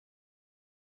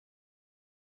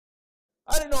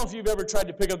I don't know if you've ever tried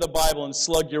to pick up the Bible and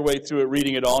slug your way through it,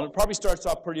 reading it all. And it probably starts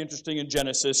off pretty interesting in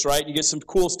Genesis, right? You get some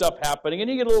cool stuff happening, and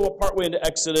you get a little partway into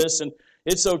Exodus, and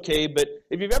it's okay. But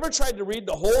if you've ever tried to read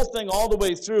the whole thing all the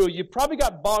way through, you probably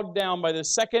got bogged down by the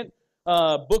second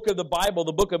book of the Bible,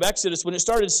 the book of Exodus, when it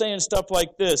started saying stuff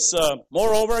like this.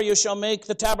 Moreover, you shall make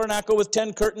the tabernacle with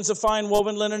 10 curtains of fine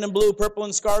woven linen and blue, purple,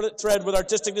 and scarlet thread with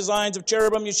artistic designs of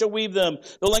cherubim. You shall weave them.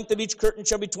 The length of each curtain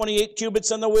shall be 28 cubits,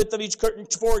 and the width of each curtain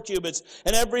 4 cubits.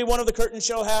 And every one of the curtains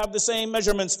shall have the same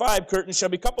measurements. 5 curtains shall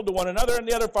be coupled to one another, and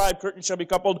the other 5 curtains shall be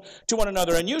coupled to one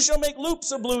another. And you shall make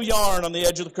loops of blue yarn on the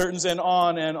edge of the curtains, and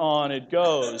on it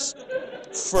goes.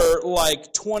 For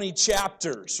like 20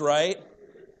 chapters, right?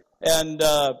 And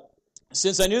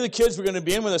since I knew the kids were going to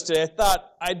be in with us today, I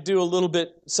thought I'd do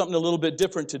something a little bit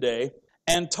different today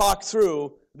and talk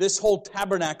through this whole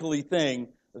tabernacle-y thing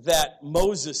that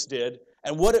Moses did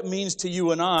and what it means to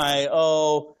you and I,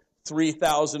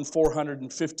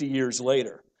 3,450 years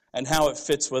later, and how it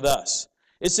fits with us.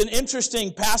 It's an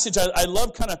interesting passage. I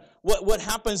love kind of what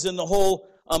happens in the whole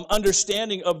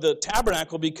understanding of the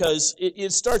tabernacle, because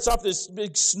it starts off this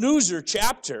big snoozer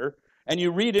chapter. And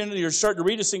you read into, you're starting to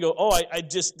read this and go,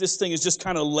 this thing is just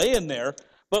kind of laying there.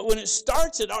 But when it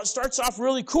starts off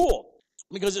really cool,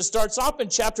 because it starts off in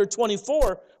chapter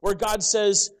 24, where God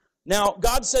says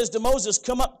to Moses,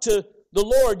 come up to the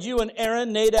Lord, you and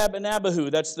Aaron, Nadab, and Abihu.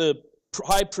 That's the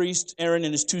high priest, Aaron,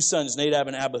 and his 2 sons, Nadab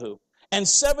and Abihu. And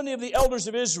 70 of the elders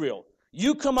of Israel.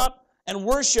 You come up and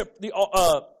worship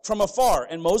from afar.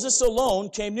 And Moses alone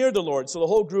came near the Lord. So the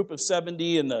whole group of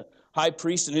 70 and the high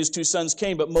priest and his 2 sons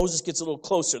came, but Moses gets a little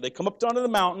closer. They come up onto the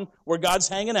mountain where God's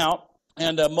hanging out,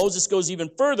 and Moses goes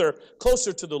even further,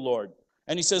 closer to the Lord.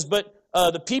 And he says, but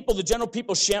the general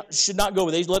people should not go.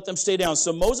 They let them stay down.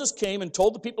 So Moses came and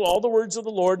told the people all the words of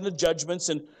the Lord and the judgments,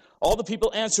 and all the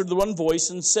people answered with one voice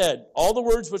and said, all the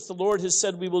words which the Lord has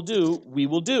said we will do, we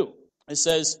will do. It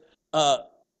says,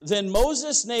 then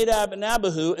Moses, Nadab, and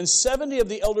Abihu, and 70 of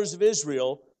the elders of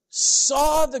Israel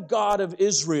saw the God of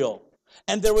Israel.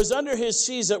 And there was under his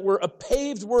seas that were a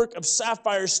paved work of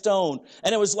sapphire stone,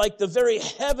 and it was like the very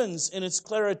heavens in its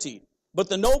clarity. But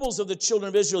the nobles of the children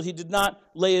of Israel, he did not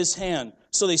lay his hand.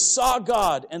 So they saw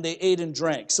God, and they ate and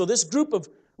drank. So this group of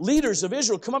leaders of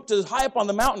Israel come up to high up on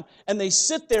the mountain, and they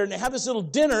sit there, and they have this little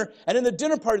dinner, and in the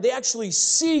dinner party, they actually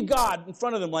see God in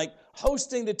front of them, like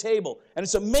hosting the table. And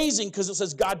it's amazing because it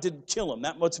says God didn't kill him.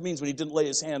 That's what it means when he didn't lay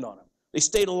his hand on him. They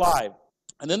stayed alive.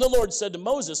 And then the Lord said to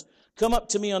Moses, come up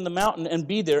to me on the mountain and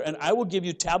be there, and I will give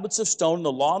you tablets of stone,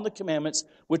 the law and the commandments,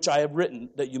 which I have written,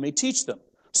 that you may teach them.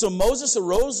 So Moses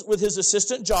arose with his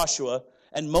assistant Joshua,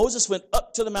 and Moses went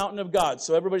up to the mountain of God.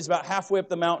 So everybody's about halfway up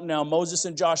the mountain now. Moses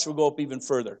and Joshua go up even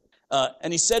further.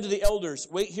 And he said to the elders,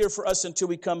 wait here for us until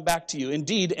we come back to you.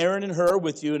 Indeed, Aaron and Hur are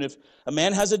with you, and if a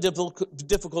man has a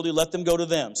difficulty, let them go to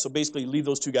them. So basically, leave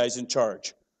those 2 guys in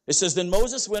charge. It says, then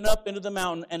Moses went up into the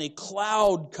mountain, and a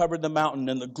cloud covered the mountain,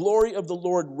 and the glory of the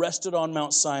Lord rested on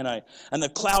Mount Sinai. And the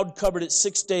cloud covered it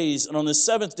 6 days, and on the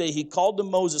 7th day he called to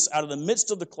Moses out of the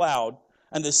midst of the cloud,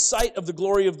 and the sight of the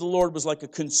glory of the Lord was like a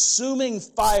consuming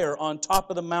fire on top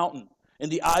of the mountain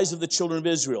in the eyes of the children of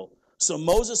Israel. So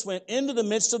Moses went into the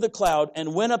midst of the cloud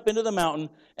and went up into the mountain,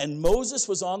 and Moses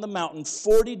was on the mountain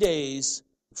 40 days,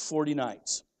 40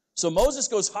 nights. So Moses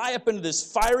goes high up into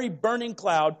this fiery, burning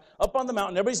cloud up on the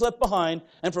mountain. Everybody's left behind.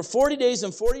 And for 40 days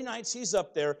and 40 nights, he's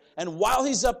up there. And while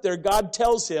he's up there, God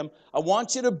tells him, I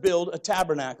want you to build a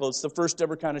tabernacle. It's the first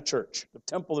ever kind of church, the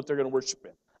temple that they're going to worship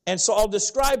in. And so I'll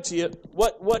describe to you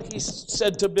what he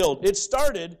said to build. It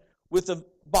started with a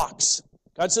box.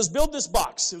 God says, build this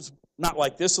box. It was not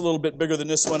like this, a little bit bigger than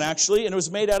this one, actually. And it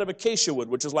was made out of acacia wood,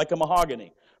 which is like a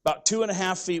mahogany. About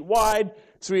 2.5 feet wide,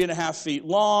 3.5 feet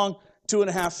long,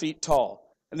 2.5 feet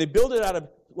tall. And they build it out of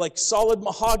like solid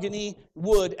mahogany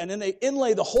wood, and then they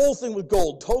inlay the whole thing with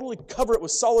gold, totally cover it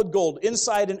with solid gold,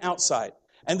 inside and outside.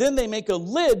 And then they make a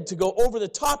lid to go over the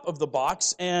top of the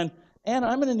box, and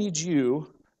I'm going to need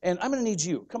you, and I'm going to need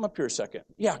you. Come up here a second.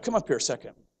 Yeah, come up here a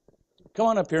second. Come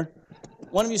on up here.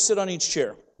 One of you sit on each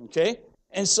chair, okay?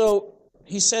 And so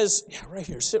he says, yeah, right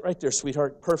here, sit right there,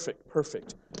 sweetheart. Perfect,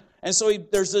 perfect. And so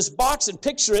there's this box, and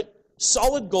picture it,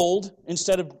 solid gold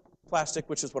instead of plastic,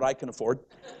 which is what I can afford.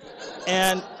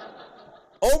 And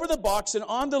over the box and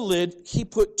on the lid, he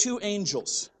put 2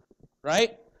 angels,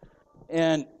 right?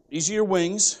 And these are your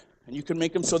wings, and you can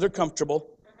make them so they're comfortable.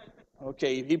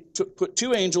 Okay, he put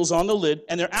 2 angels on the lid,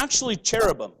 and they're actually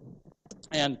cherubim.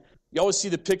 And you always see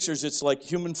the pictures, it's like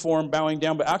human form bowing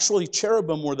down, but actually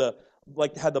cherubim were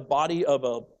had the body of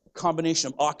a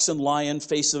combination of ox and lion,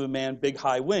 face of a man, big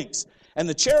high wings. And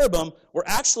the cherubim were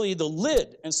actually the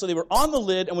lid. And so they were on the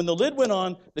lid, and when the lid went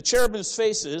on, the cherubim's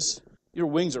faces, your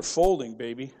wings are folding,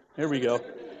 baby. Here we go.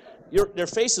 Their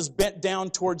faces bent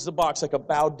down towards the box like a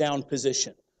bowed down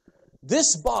position.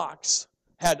 This box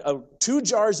had 2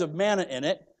 jars of manna in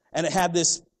it, and it had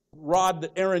this rod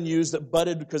that Aaron used that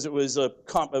budded because it was a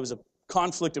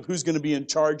conflict of who's going to be in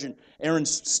charge, and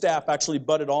Aaron's staff actually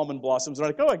budded almond blossoms. They're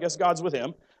like, oh, I guess God's with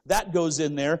him. That goes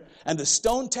in there. And the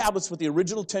stone tablets with the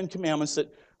original 10 Commandments,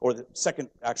 or the second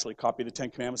actually copy of the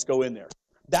 10 Commandments, go in there.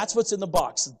 That's what's in the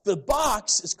box. The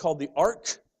box is called the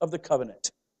Ark of the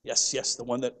Covenant. Yes, the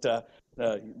one that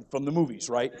from the movies,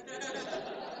 right?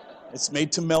 It's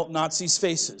made to melt Nazis'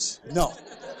 faces. No.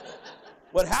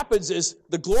 What happens is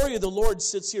the glory of the Lord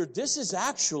sits here. This is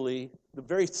actually the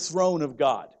very throne of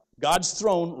God. God's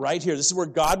throne right here. This is where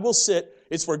God will sit.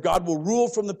 It's where God will rule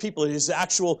from the people. It is the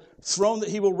actual throne that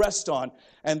he will rest on.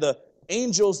 And the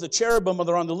angels, the cherubim that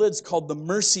are on the lids, called the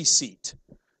mercy seat.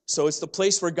 So it's the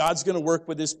place where God's going to work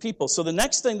with his people. So the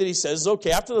next thing that he says is,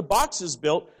 okay, after the box is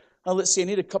built, let's see, I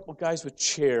need a couple guys with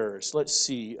chairs. Let's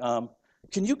see.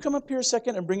 Can you come up here a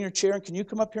second and bring your chair? And can you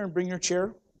come up here and bring your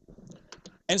chair?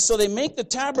 And so they make the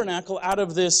tabernacle out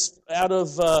of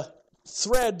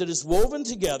thread that is woven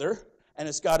together, and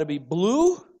it's got to be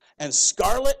blue and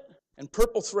scarlet and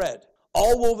purple thread,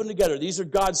 all woven together. These are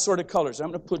God's sort of colors.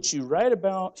 I'm going to put you right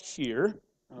about here,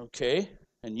 okay?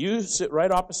 And you sit right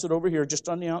opposite over here, just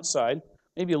on the outside,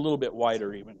 maybe a little bit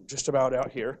wider even, just about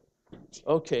out here.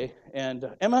 Okay, and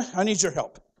Emma, I need your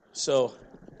help. So,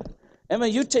 Emma,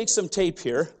 you take some tape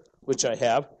here, which I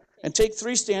have, and take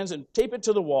 3 stands and tape it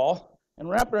to the wall, and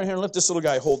wrap it around here and let this little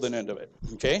guy hold an end of it,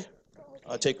 okay?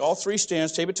 Take all 3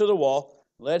 stands, tape it to the wall,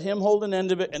 let him hold an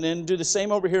end of it, and then do the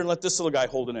same over here and let this little guy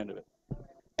hold an end of it.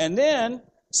 And then,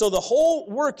 so the whole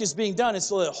work is being done, and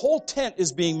so the whole tent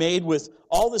is being made with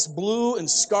all this blue and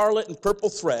scarlet and purple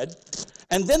thread.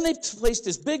 And then they placed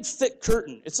this big, thick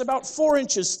curtain. It's about 4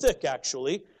 inches thick,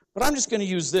 actually, but I'm just going to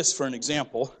use this for an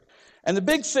example. And the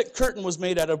big, thick curtain was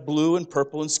made out of blue and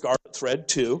purple and scarlet thread,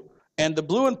 too. And the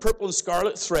blue and purple and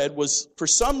scarlet thread was, for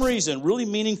some reason, really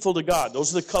meaningful to God.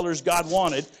 Those are the colors God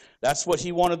wanted. That's what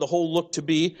he wanted the whole look to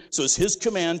be. So it's his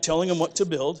command telling him what to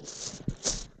build.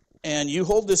 And you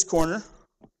hold this corner.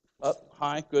 Up,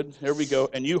 high, good. There we go.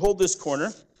 And you hold this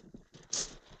corner.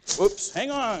 Whoops, hang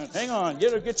on.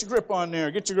 Get your grip on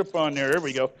there. There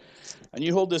we go. And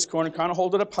you hold this corner, kind of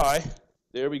hold it up high.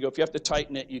 There we go. If you have to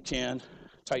tighten it, you can.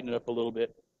 Tighten it up a little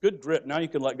bit. Good grip. Now you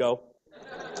can let go.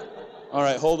 All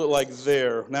right, hold it like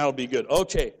there. Now it'll be good.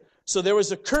 Okay, so there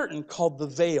was a curtain called the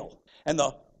veil. And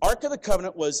the Ark of the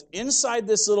Covenant was inside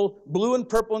this little blue and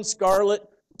purple and scarlet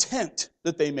tent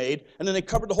that they made. And then they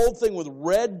covered the whole thing with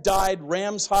red dyed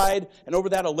ram's hide, and over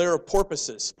that a layer of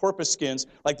porpoise skins,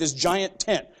 like this giant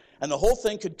tent. And the whole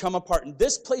thing could come apart. And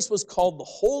this place was called the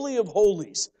Holy of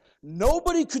Holies.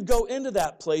 Nobody could go into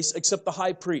that place except the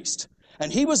high priest.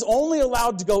 And he was only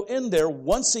allowed to go in there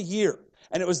once a year.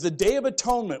 And it was the Day of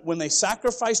Atonement when they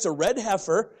sacrificed a red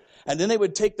heifer, and then they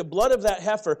would take the blood of that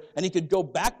heifer, and he could go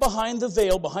back behind the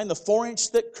veil, behind the 4-inch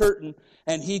thick curtain,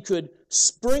 and he could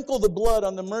sprinkle the blood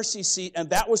on the mercy seat, and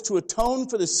that was to atone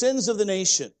for the sins of the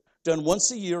nation, done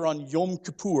once a year on Yom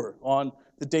Kippur, on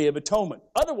the Day of Atonement.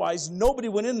 Otherwise, nobody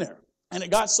went in there. And it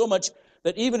got so much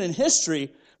that even in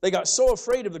history, they got so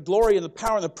afraid of the glory and the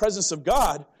power and the presence of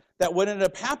God that what ended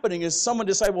up happening is someone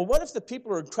decided, well, what if the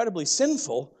people are incredibly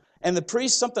sinful, and the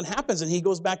priest, something happens, and he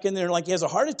goes back in there like he has a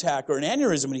heart attack or an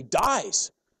aneurysm, and he dies.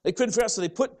 They couldn't figure out, so they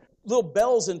put little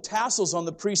bells and tassels on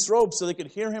the priest's robe so they could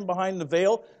hear him behind the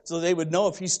veil, so they would know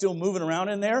if he's still moving around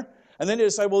in there. And then they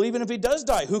decided, well, even if he does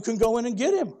die, who can go in and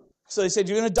get him? So they said,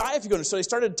 you're going to die if you go in. So they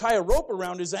started to tie a rope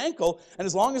around his ankle, and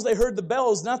as long as they heard the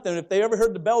bells, nothing. If they ever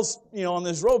heard the bells, on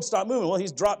this robe stop moving, well,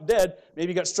 he's dropped dead. Maybe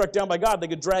he got struck down by God. They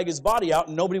could drag his body out,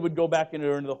 and nobody would go back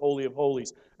into the Holy of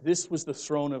Holies. This was the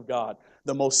throne of God,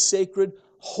 the most sacred,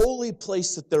 holy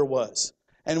place that there was.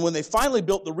 And when they finally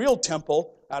built the real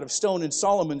temple out of stone in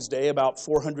Solomon's day, about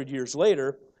 400 years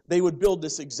later, they would build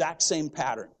this exact same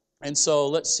pattern. And so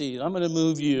let's see. I'm going to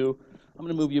move you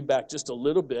back just a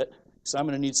little bit, because I'm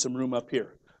going to need some room up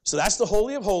here. So that's the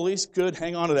Holy of Holies. Good,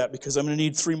 hang on to that, because I'm going to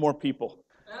need 3 more people.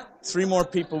 3 more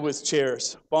people with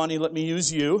chairs. Bonnie, let me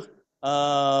use you.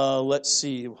 Let's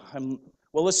see.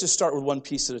 Let's just start with one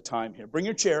piece at a time here. Bring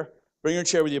your chair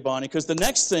with you, Bonnie, because the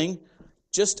next thing,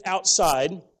 just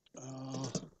outside,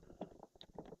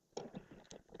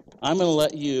 I'm going to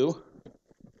let you,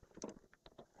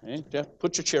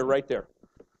 put your chair right there.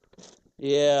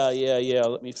 Yeah.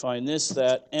 Let me find this,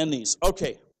 that, and these.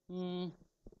 Okay. Bonnie,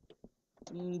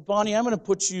 I'm going to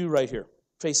put you right here,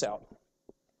 face out.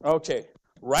 Okay.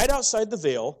 Right outside the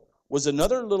veil was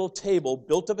another little table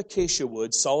built of acacia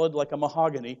wood, solid like a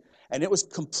mahogany, and it was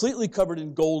completely covered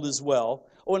in gold as well.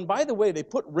 Oh, and by the way, they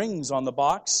put rings on the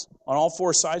box. On all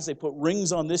four sides, they put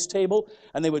rings on this table,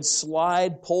 and they would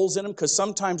slide poles in them, because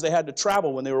sometimes they had to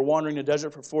travel. When they were wandering the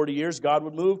desert for 40 years, God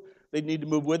would move. They'd need to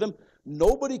move with him.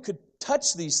 Nobody could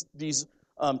touch these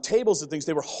tables and things.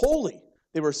 They were holy.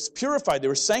 They were purified. They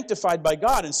were sanctified by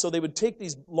God. And so they would take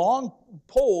these long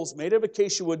poles made of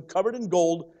acacia wood, covered in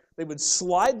gold. They would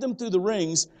slide them through the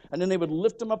rings, and then they would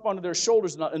lift them up onto their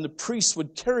shoulders, and the priests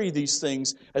would carry these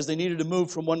things as they needed to move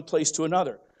from one place to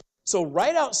another. So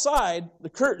right outside the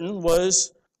curtain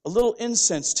was a little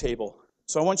incense table.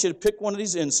 So I want you to pick one of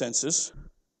these incenses,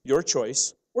 your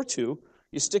choice, or two.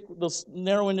 You stick the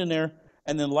narrow end in there,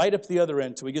 and then light up the other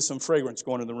end till we get some fragrance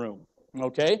going in the room.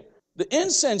 Okay? The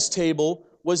incense table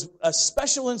was a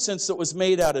special incense that was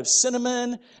made out of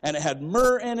cinnamon, and it had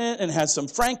myrrh in it, and it had some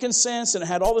frankincense, and it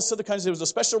had all this other kinds of, it was a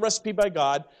special recipe by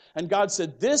God, and God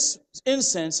said, this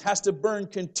incense has to burn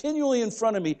continually in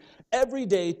front of me every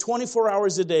day, 24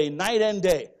 hours a day, night and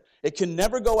day. It can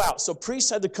never go out. So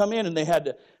priests had to come in, and they had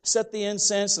to set the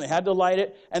incense, and they had to light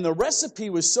it. And the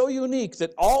recipe was so unique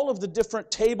that all of the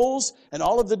different tables and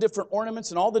all of the different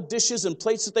ornaments and all the dishes and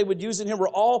plates that they would use in here were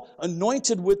all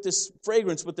anointed with this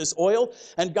fragrance, with this oil.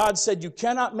 And God said, you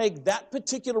cannot make that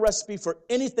particular recipe for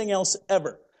anything else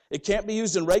ever. It can't be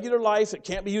used in regular life. It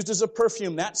can't be used as a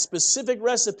perfume. That specific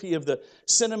recipe of the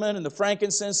cinnamon and the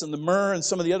frankincense and the myrrh and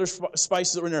some of the other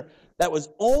spices that were in there, that was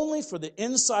only for the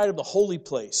inside of the holy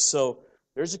place. So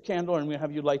there's a candle, and I'm going to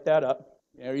have you light that up.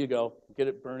 There you go. Get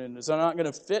it burning. Is that not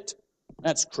going to fit?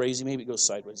 That's crazy. Maybe it goes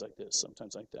sideways like this,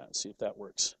 sometimes like that. See if that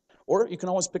works. Or you can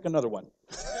always pick another one.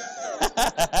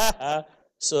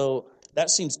 So that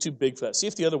seems too big for that. See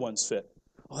if the other ones fit.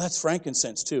 Oh, that's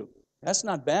frankincense too. That's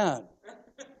not bad.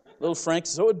 Little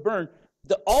frankincense, so it would burn.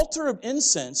 The altar of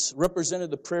incense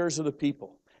represented the prayers of the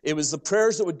people. It was the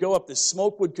prayers that would go up. The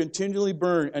smoke would continually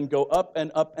burn and go up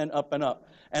and up and up and up.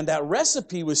 And that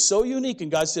recipe was so unique,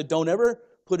 and God said, don't ever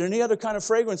put any other kind of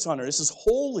fragrance on it. This is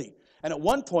holy. And at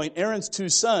one point, Aaron's two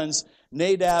sons,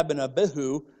 Nadab and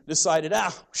Abihu, decided,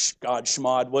 God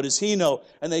Shmad, what does he know?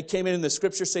 And they came in, and the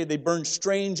scriptures say they burned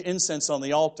strange incense on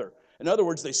the altar. In other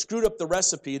words, they screwed up the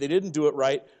recipe. They didn't do it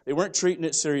right. They weren't treating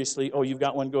it seriously. Oh, you've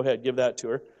got one. Go ahead. Give that to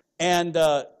her. And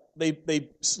they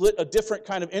lit a different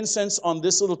kind of incense on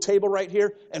this little table right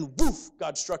here, and woof,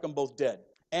 God struck them both dead.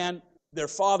 And their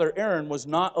father, Aaron, was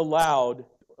not allowed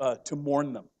to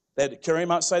mourn them. They had to carry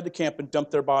them outside the camp and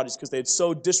dump their bodies because they had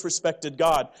so disrespected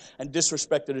God and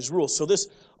disrespected his rules. So this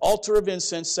altar of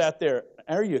incense sat there.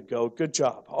 There you go. Good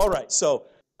job. All right. So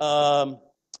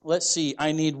let's see.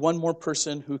 I need one more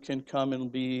person who can come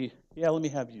and be... Yeah, let me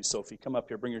have you, Sophie. Come up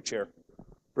here. Bring your chair.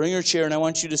 Bring your chair, and I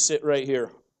want you to sit right here.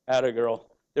 Atta girl.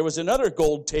 There was another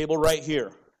gold table right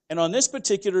here. And on this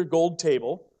particular gold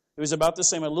table, it was about the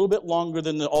same, a little bit longer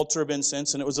than the altar of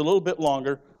incense, and it was a little bit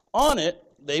longer. On it,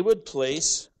 they would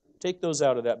place... Take those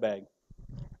out of that bag.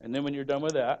 And then when you're done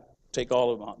with that, take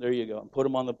all of them out. There you go. And put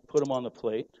them on the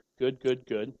plate. Good, good,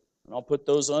 good. And I'll put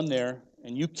those on there.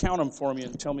 And you count them for me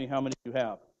and tell me how many you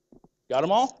have. Got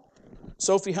them all?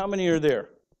 Sophie, how many are there?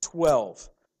 12.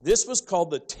 This was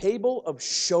called the table of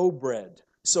showbread.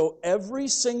 So every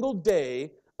single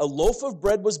day, a loaf of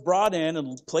bread was brought in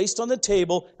and placed on the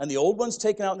table, and the old one's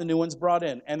taken out and the new one's brought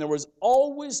in. And there was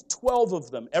always 12 of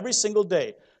them every single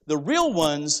day. The real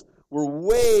ones were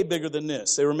way bigger than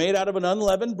this. They were made out of an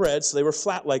unleavened bread, so they were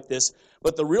flat like this,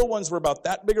 but the real ones were about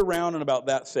that big around and about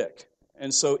that thick.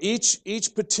 And so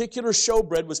each particular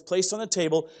showbread was placed on the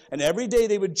table, and every day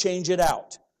they would change it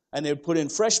out. And they would put in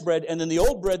fresh bread, and then the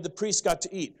old bread the priest got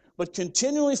to eat. But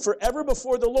continually, forever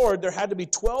before the Lord, there had to be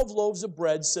 12 loaves of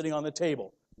bread sitting on the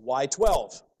table. Why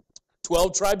 12?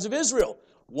 12 tribes of Israel.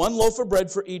 One loaf of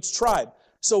bread for each tribe.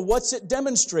 So what's it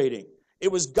demonstrating?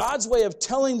 It was God's way of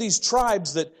telling these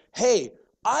tribes that, hey,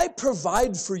 I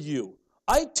provide for you.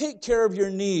 I take care of your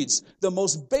needs, the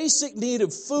most basic need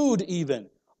of food even.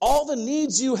 All the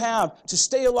needs you have to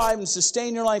stay alive and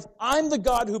sustain your life, I'm the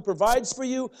God who provides for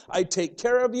you. I take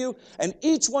care of you. And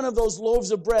each one of those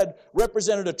loaves of bread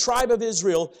represented a tribe of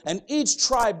Israel. And each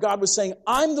tribe, God was saying,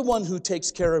 I'm the one who takes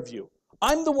care of you.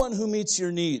 I'm the one who meets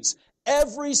your needs.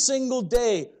 Every single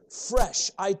day,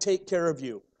 fresh, I take care of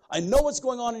you. I know what's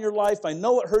going on in your life. I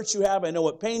know what hurts you have. I know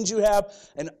what pains you have.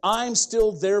 And I'm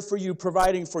still there for you,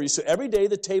 providing for you. So every day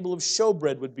the table of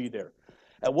showbread would be there.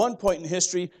 At one point in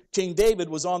history, King David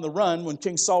was on the run when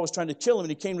King Saul was trying to kill him.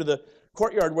 And he came to the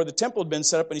courtyard where the temple had been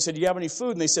set up. And he said, do you have any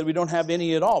food? And they said, we don't have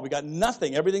any at all. We got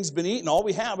nothing. Everything's been eaten. All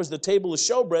we have is the table of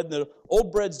showbread. And the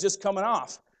old bread's just coming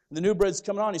off. And the new bread's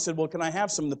coming on. He said, well, can I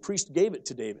have some? And the priest gave it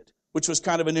to David. which was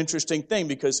kind of an interesting thing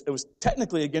because it was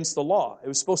technically against the law. It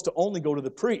was supposed to only go to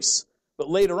the priests. But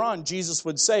later on, Jesus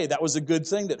would say that was a good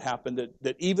thing that happened,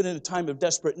 that even in a time of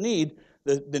desperate need,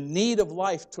 the need of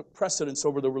life took precedence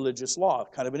over the religious law.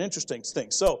 Kind of an interesting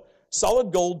thing. So,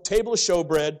 solid gold, table of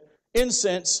showbread,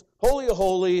 incense, Holy of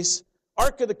Holies,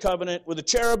 Ark of the Covenant with a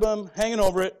cherubim hanging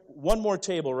over it. One more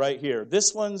table right here.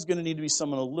 This one's going to need to be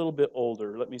someone a little bit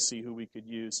older. Let me see who we could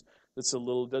use. That's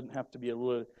doesn't have to be a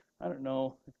little, I don't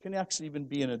know. It can actually even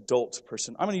be an adult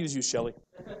person. I'm going to use you, Shelley.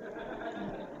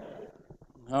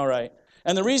 All right.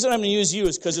 And the reason I'm going to use you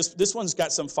is because this one's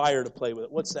got some fire to play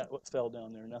with. What's that? What fell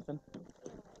down there? Nothing?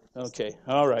 Okay.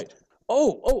 All right.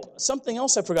 Oh, something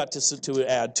else I forgot to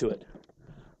add to it.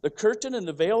 The curtain and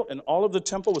the veil and all of the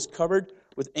temple was covered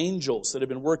with angels that had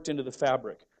been worked into the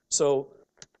fabric. So,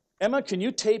 Emma, can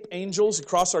you tape angels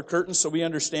across our curtains so we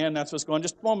understand that's what's going on?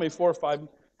 Just a moment, 4 or 5.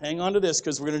 Hang on to this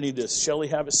because we're going to need this. Shelley,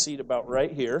 have a seat about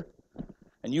right here.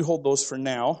 And you hold those for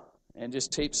now. And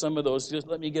just tape some of those. Just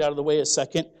let me get out of the way a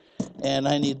second. And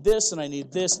I need this and I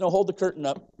need this. No, hold the curtain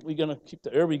up. We're going to keep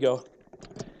there we go.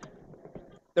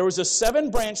 There was a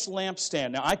 7-branched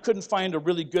lampstand. Now, I couldn't find a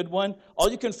really good one. All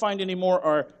you can find anymore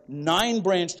are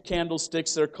 9-branched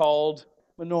candlesticks. They're called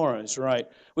menorahs, right?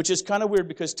 Which is kind of weird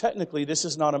because technically this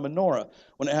is not a menorah.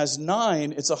 When it has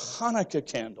 9, it's a Hanukkah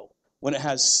candle. When it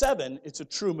has 7, it's a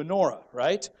true menorah,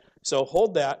 right? So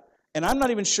hold that. And I'm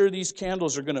not even sure these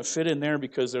candles are going to fit in there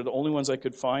because they're the only ones I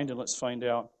could find. And let's find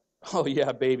out. Oh,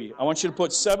 yeah, baby. I want you to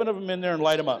put 7 of them in there and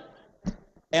light them up.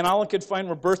 And all I could find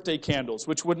were birthday candles,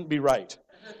 which wouldn't be right.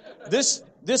 This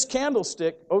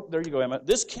candlestick, oh, there you go, Emma.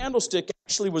 This candlestick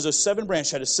actually was a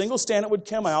 7-branch. Had a single stand that would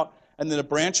come out, and then a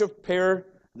branch of pear,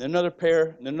 and then another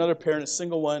pear, and then another pear, and a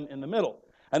single one in the middle.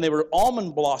 And they were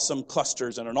almond blossom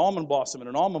clusters, and an almond blossom, and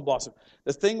an almond blossom.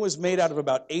 The thing was made out of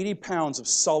about 80 pounds of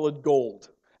solid gold.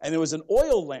 And there was an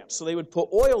oil lamp, so they would put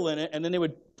oil in it, and then they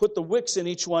would put the wicks in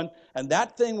each one, and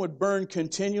that thing would burn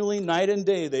continually night and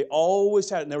day. They always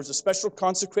had it. And there was a special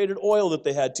consecrated oil that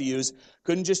they had to use.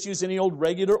 Couldn't just use any old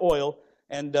regular oil.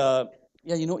 And,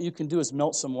 you know what you can do is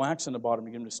melt some wax in the bottom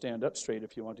to get them to stand up straight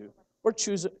if you want to. Or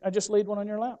choose it. I just laid one on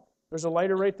your lap. There's a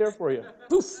lighter right there for you.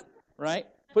 Poof, right?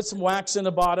 Put some wax in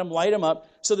the bottom, light them up.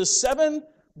 So the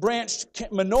 7-branched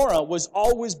menorah was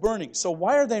always burning. So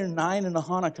why are there 9 in a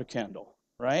Hanukkah candle?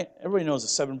 Right? Everybody knows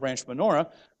a 7-branch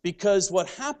menorah because what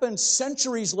happened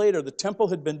centuries later, the temple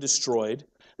had been destroyed.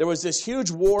 There was this huge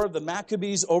war of the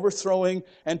Maccabees overthrowing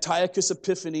Antiochus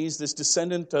Epiphanes, this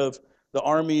descendant of the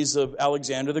armies of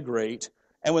Alexander the Great.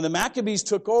 And when the Maccabees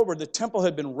took over, the temple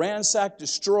had been ransacked,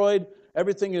 destroyed.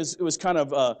 Everything was kind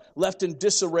of left in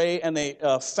disarray, and they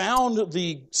found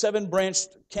the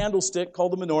 7-branched candlestick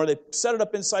called the menorah. They set it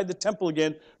up inside the temple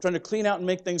again, trying to clean out and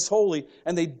make things holy,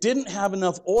 and they didn't have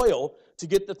enough oil to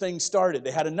get the thing started.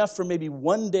 They had enough for maybe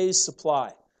 1 day's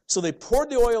supply. So they poured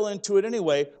the oil into it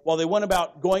anyway. While they went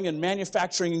about going and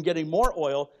manufacturing and getting more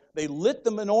oil, they lit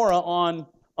the menorah on,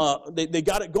 they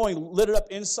got it going, lit it up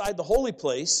inside the holy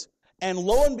place, and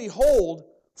lo and behold,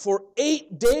 for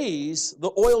 8 days,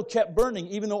 the oil kept burning,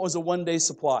 even though it was a 1-day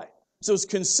supply. So it's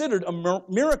considered a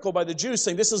miracle by the Jews,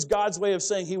 saying this is God's way of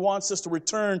saying He wants us to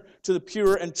return to the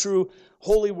pure and true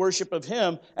holy worship of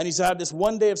Him. And He's had this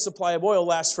 1 day of supply of oil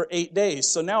last for 8 days.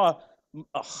 So now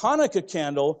a Hanukkah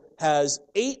candle has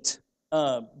 8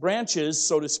 branches,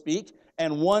 so to speak,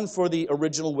 and 1 for the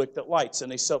original wick that lights.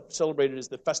 And they celebrate it as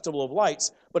the Festival of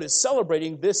Lights, but it's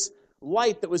celebrating this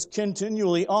light that was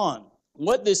continually on.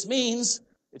 What this means,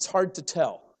 it's hard to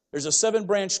tell. There's a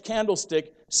 7-branch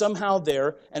candlestick somehow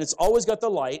there, and it's always got the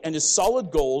light, and it's solid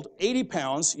gold, 80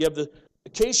 pounds. You have the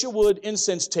acacia wood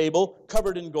incense table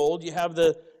covered in gold. You have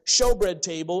the showbread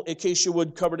table, acacia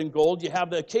wood covered in gold. You have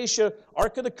the acacia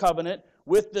Ark of the Covenant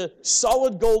with the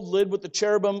solid gold lid with the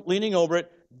cherubim leaning over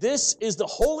it. This is the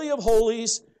Holy of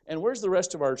Holies. And where's the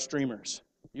rest of our streamers?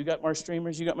 You got my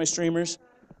streamers? You got my streamers?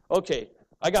 Okay,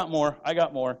 I got more.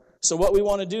 So what we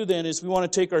want to do then is we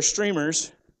want to take our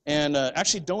streamers and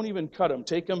actually don't even cut them.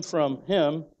 Take them from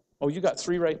him. Oh, you got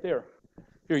 3 right there.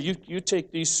 Here, you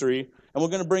take these 3, and we're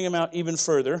going to bring them out even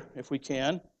further if we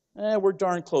can. We're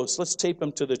darn close. Let's tape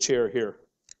them to the chair here.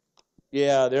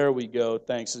 Yeah, there we go.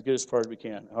 Thanks. As good as far as we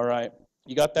can. All right.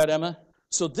 You got that, Emma?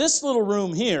 So this little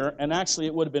room here, and actually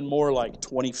it would have been more like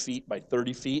 20 feet by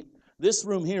 30 feet. This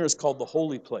room here is called the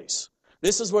holy place.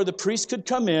 This is where the priest could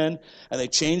come in, and they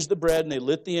changed the bread, and they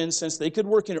lit the incense. They could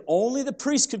work in here. Only the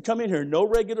priest could come in here. No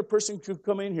regular person could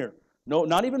come in here. No,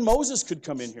 not even Moses could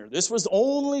come in here. This was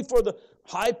only for the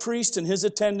high priest and his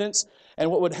attendants.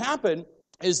 And what would happen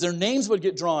is their names would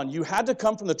get drawn. You had to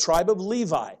come from the tribe of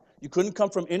Levi. You couldn't come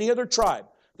from any other tribe.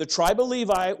 The tribe of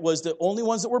Levi was the only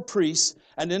ones that were priests,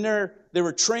 and then they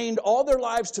were trained all their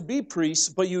lives to be priests,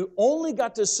 but you only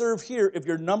got to serve here if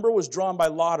your number was drawn by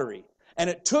lottery. And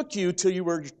it took you till you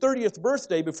were your 30th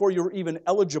birthday before you were even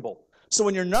eligible. So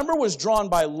when your number was drawn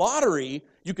by lottery,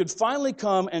 you could finally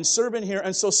come and serve in here.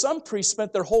 And so some priests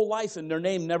spent their whole life and their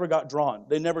name never got drawn.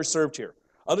 They never served here.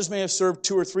 Others may have served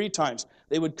 2 or 3 times.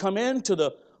 They would come into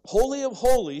the Holy of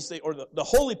Holies, or the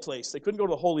holy place. They couldn't go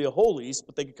to the Holy of Holies,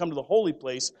 but they could come to the holy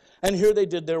place, and here they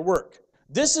did their work.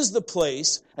 This is the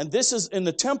place, and this is in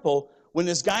the temple, when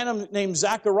this guy named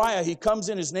Zechariah, he comes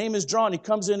in, his name is drawn, he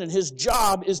comes in, and his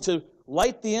job is to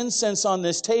light the incense on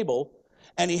this table,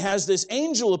 and he has this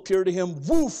angel appear to him,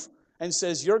 woof, and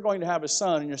says, you're going to have a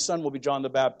son, and your son will be John the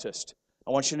Baptist.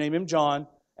 I want you to name him John,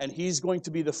 and he's going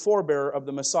to be the forebearer of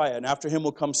the Messiah, and after him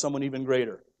will come someone even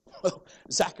greater.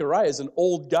 Zechariah is an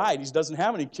old guy. He doesn't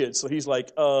have any kids. So he's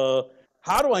like,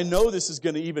 how do I know this is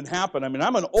going to even happen? I mean,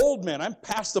 I'm an old man. I'm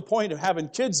past the point of having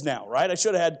kids now, right? I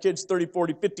should have had kids 30,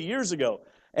 40, 50 years ago.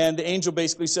 And the angel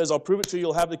basically says, I'll prove it to you.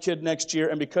 You'll have the kid next year.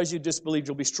 And because you disbelieved,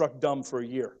 you'll be struck dumb for a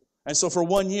year. And so for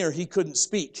 1 year, he couldn't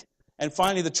speak. And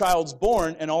finally, the child's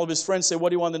born, and all of his friends say, what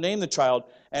do you want to name the child?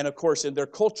 And of course, in their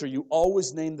culture, you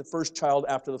always name the first child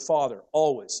after the father,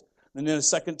 always. And then the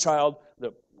second child,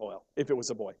 if it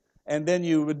was a boy. And then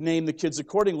you would name the kids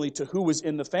accordingly to who was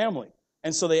in the family.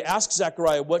 And so they asked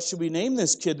Zechariah, what should we name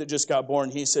this kid that just got born?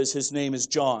 He says his name is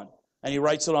John. And he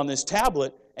writes it on this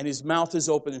tablet, and his mouth is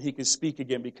open and he can speak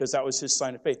again because that was his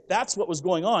sign of faith. That's what was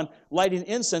going on, lighting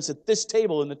incense at this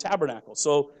table in the tabernacle.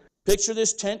 So picture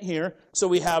this tent here. So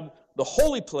we have the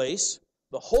holy place,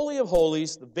 the Holy of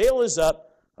Holies, the veil is up.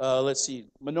 Let's see,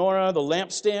 menorah, the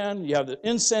lampstand, you have the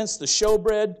incense, the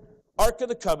showbread, Ark of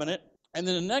the Covenant. And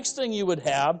then the next thing you would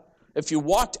have, if you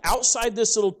walked outside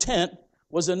this little tent,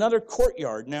 was another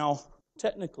courtyard. Now,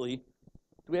 technically,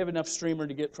 do we have enough streamer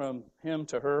to get from him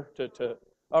to her?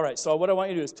 All right, so what I want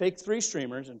you to do is take 3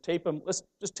 streamers and tape them. Let's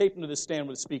just tape them to this stand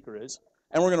where the speaker is.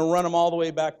 And we're going to run them all the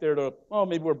way back there to,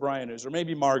 maybe where Brian is, or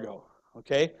maybe Margot,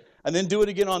 okay? And then do it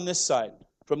again on this side.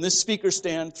 From this speaker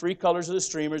stand, 3 colors of the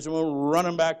streamers, and we'll run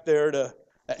them back there to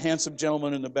that handsome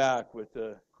gentleman in the back with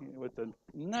the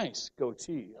nice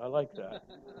goatee. I like that.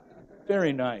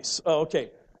 Very nice. Oh,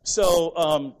 okay.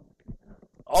 So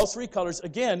all 3 colors.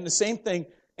 Again, the same thing.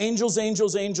 Angels,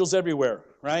 angels, angels everywhere,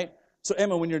 right? So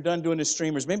Emma, when you're done doing the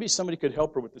streamers, maybe somebody could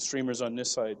help her with the streamers on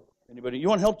this side. Anybody? You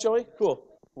want help, Joey? Cool.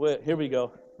 Well, here we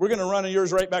go. We're going to run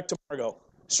yours right back to Margot.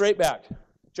 Straight back.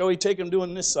 Joey, take them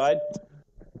doing this side.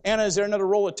 Anna, is there another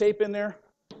roll of tape in there?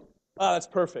 That's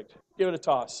perfect. Give it a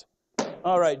toss.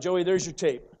 All right, Joey, there's your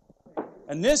tape.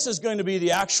 And this is going to be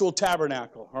the actual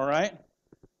tabernacle, all right?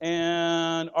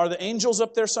 And are the angels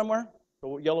up there somewhere?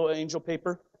 The yellow angel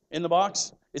paper in the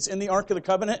box? It's in the Ark of the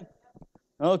Covenant?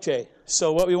 Okay,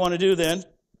 so what we want to do then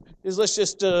is let's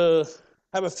just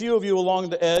have a few of you along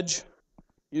the edge.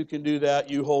 You can do that.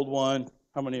 You hold one.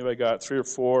 How many have I got? 3 or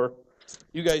 4.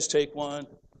 You guys take one.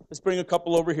 Let's bring a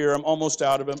couple over here. I'm almost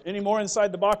out of them. Any more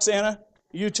inside the box, Anna?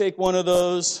 You take one of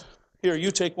those. Here,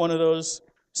 you take one of those.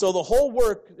 So the whole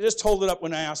work, just hold it up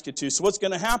when I ask you to. So what's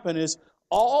going to happen is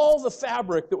all the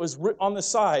fabric that was on the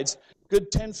sides,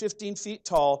 good 10, 15 feet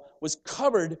tall, was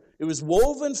covered. It was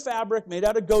woven fabric made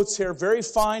out of goat's hair, very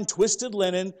fine, twisted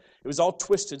linen. It was all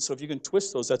twisted, so if you can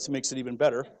twist those, that makes it even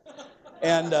better.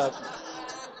 And,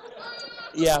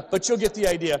 yeah, but you'll get the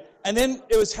idea. And then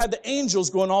it had the angels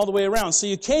going all the way around. So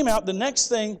you came out, the next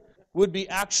thing would be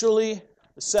actually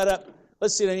set up.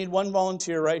 Let's see, I need one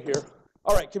volunteer right here.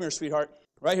 All right, come here, sweetheart.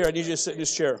 Right here, I need you to sit in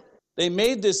this chair. They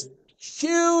made this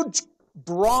huge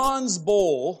bronze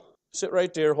bowl. Sit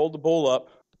right there, hold the bowl up.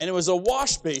 And it was a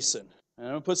wash basin. And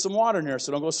I'm going to put some water in there,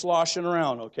 so don't go sloshing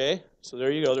around, okay? So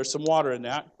there you go. There's some water in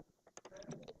that.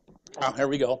 Oh, here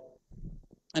we go.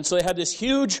 And so they had this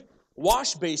huge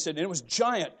wash basin, and it was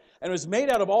giant. And it was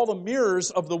made out of all the mirrors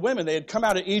of the women. They had come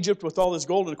out of Egypt with all this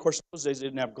gold, and of course, in those days they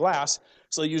didn't have glass,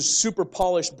 so they used super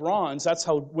polished bronze. That's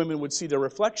how women would see their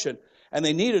reflection. And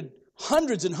they needed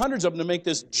hundreds and hundreds of them to make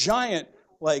this giant,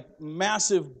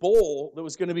 massive bowl that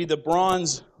was going to be the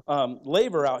bronze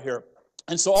laver out here.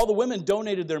 And so all the women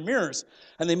donated their mirrors,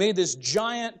 and they made this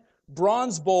giant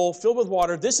bronze bowl filled with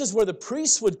water. This is where the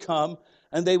priests would come,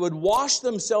 and they would wash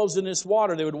themselves in this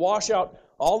water. They would wash out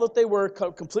all that they were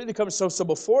completely covered. So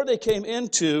before they came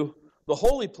into the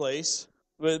holy place,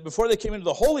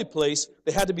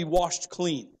 they had to be washed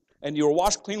clean. And you were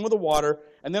washed clean with the water.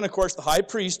 And then, of course, the high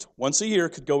priest, once a year,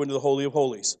 could go into the Holy of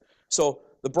Holies. So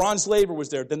the bronze laver was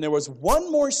there. Then there was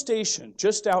one more station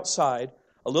just outside,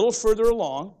 a little further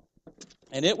along,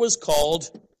 and it was called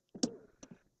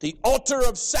the altar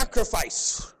of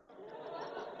sacrifice.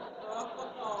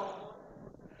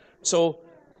 So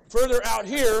further out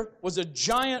here was a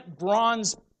giant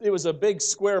bronze, it was a big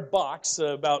square box,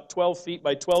 about 12 feet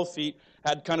by 12 feet,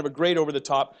 had kind of a grate over the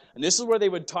top. And this is where they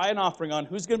would tie an offering on.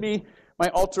 Who's going to be my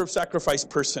altar of sacrifice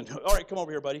person? All right, come over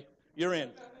here, buddy. You're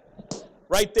in.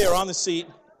 Right there on the seat.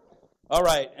 All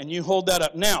right, and you hold that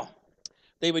up. Now,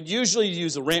 they would usually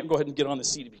use a ram. Go ahead and get on the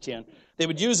seat if you can. They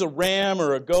would use a ram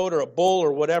or a goat or a bull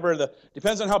or whatever.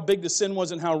 Depends on how big the sin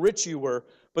was and how rich you were.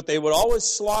 But they would always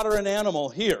slaughter an animal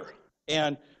here.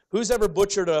 And who's ever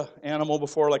butchered an animal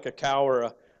before, like a cow or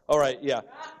a... All right, yeah.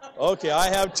 Okay, I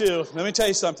have too. Let me tell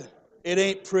you something. It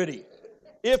ain't pretty.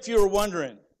 If you're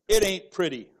wondering, it ain't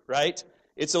pretty, right?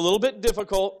 It's a little bit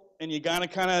difficult, and you gotta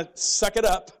kind of suck it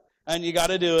up, and you got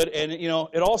to do it. And,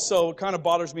 it also kind of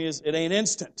bothers me is it ain't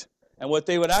instant. And what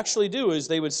they would actually do is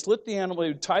they would slit the animal, they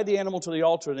would tie the animal to the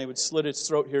altar, and they would slit its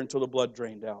throat here until the blood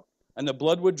drained out. And the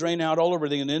blood would drain out all over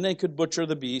everything, and then they could butcher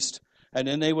the beast, and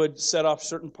then they would set off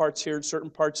certain parts here and certain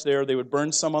parts there. They would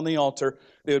burn some on the altar.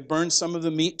 They would burn some of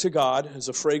the meat to God as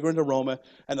a fragrant aroma,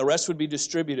 and the rest would be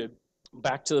distributed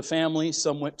back to the family.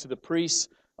 Some went to the priests.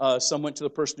 Some went to the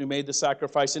person who made the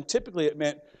sacrifice. And typically it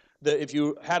meant that if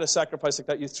you had a sacrifice like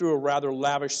that, you threw a rather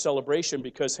lavish celebration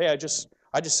because, hey, I just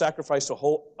sacrificed a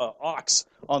whole ox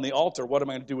on the altar. What am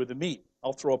I going to do with the meat?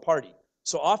 I'll throw a party.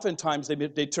 So oftentimes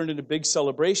they turned into big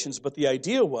celebrations, but the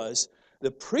idea was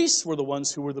the priests were the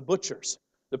ones who were the butchers.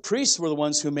 The priests were the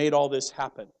ones who made all this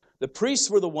happen. The priests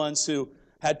were the ones who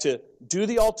had to do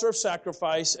the altar of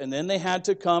sacrifice, and then they had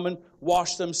to come and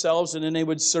wash themselves, and then they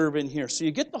would serve in here. So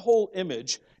you get the whole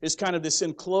image is kind of this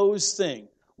enclosed thing.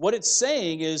 What it's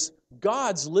saying is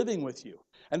God's living with you.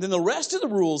 And then the rest of the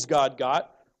rules God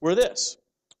got were this.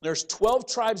 There's 12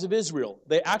 tribes of Israel.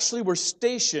 They actually were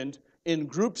stationed in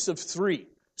groups of 3.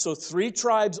 So 3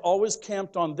 tribes always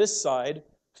camped on this side.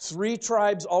 3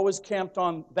 tribes always camped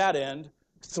on that end.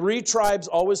 3 tribes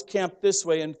always camped this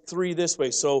way and 3 this way.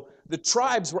 So the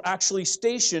tribes were actually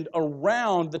stationed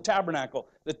around the tabernacle.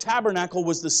 The tabernacle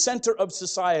was the center of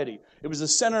society. It was the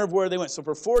center of where they went. So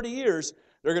for 40 years,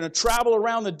 they're going to travel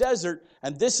around the desert,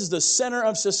 and this is the center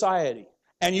of society.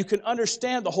 And you can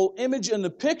understand the whole image and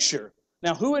the picture.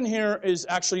 Now, who in here is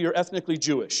actually you're ethnically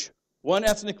Jewish? One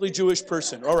ethnically Jewish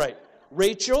person. All right.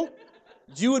 Rachel,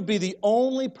 you would be the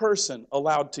only person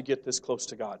allowed to get this close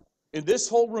to God. In this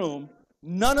whole room,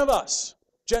 none of us,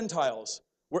 Gentiles,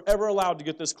 were ever allowed to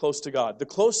get this close to God. The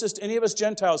closest any of us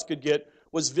Gentiles could get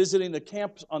was visiting the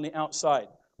camps on the outside.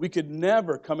 We could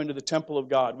never come into the temple of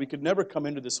God. We could never come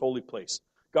into this holy place.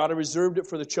 God had reserved it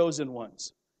for the chosen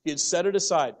ones. He had set it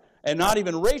aside. And not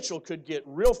even Rachel could get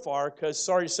real far because,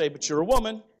 sorry to say, but you're a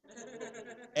woman.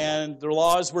 And the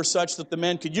laws were such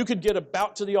that you could get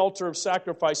about to the altar of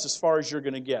sacrifice as far as you're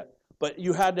going to get. But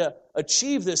you had to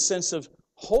achieve this sense of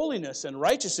holiness and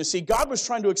righteousness. See, God was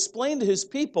trying to explain to his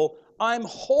people, I'm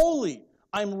holy,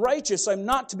 I'm righteous, I'm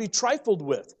not to be trifled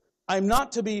with. I'm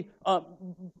not to be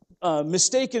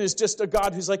mistaken as just a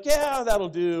God who's like, yeah, that'll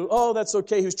do. Oh, that's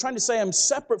okay. He was trying to say, I'm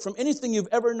separate from anything you've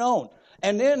ever known.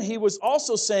 And then he was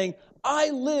also saying, I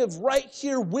live right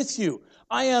here with you.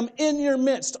 I am in your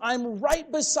midst. I'm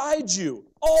right beside you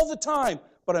all the time,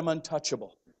 but I'm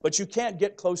untouchable. But you can't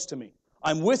get close to me.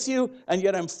 I'm with you, and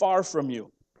yet I'm far from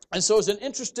you. And so it's an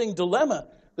interesting dilemma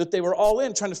that they were all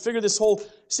in, trying to figure this whole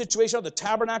situation out, the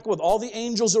tabernacle with all the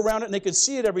angels around it, and they could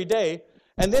see it every day.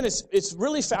 And then it's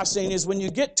really fascinating is when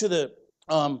you get to the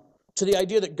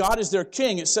idea that God is their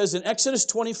king. It says in Exodus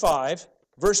 25,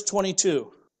 verse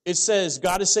 22, it says,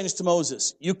 God is saying this to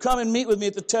Moses, you come and meet with me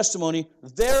at the testimony.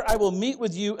 There I will meet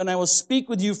with you, and I will speak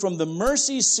with you from the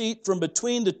mercy seat from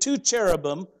between the 2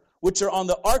 cherubim, which are on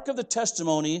the ark of the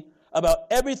testimony, about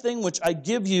everything which I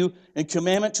give you in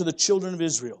commandment to the children of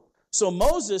Israel. So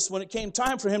Moses, when it came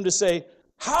time for him to say,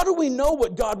 how do we know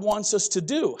what God wants us to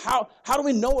do? How do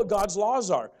we know what God's laws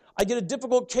are? I get a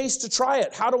difficult case to try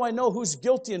it. How do I know who's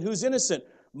guilty and who's innocent?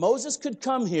 Moses could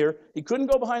come here. He couldn't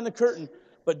go behind the curtain.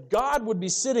 But God would be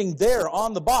sitting there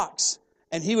on the box.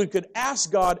 And he could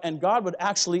ask God, and God would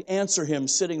actually answer him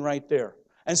sitting right there.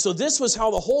 And so this was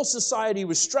how the whole society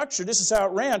was structured. This is how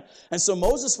it ran. And so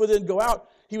Moses would then go out.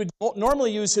 He would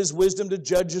normally use his wisdom to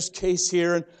judge his case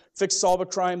here and solve a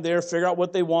crime there, figure out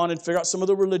what they wanted, figure out some of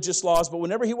the religious laws. But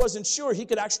whenever he wasn't sure, he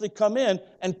could actually come in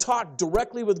and talk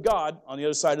directly with God on the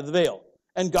other side of the veil.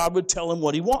 And God would tell him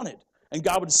what he wanted. And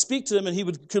God would speak to him, and he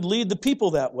could lead the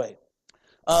people that way.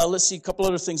 Let's see, a couple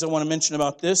other things I want to mention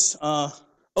about this.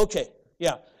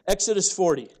 Exodus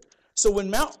 40. So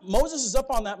when Moses is up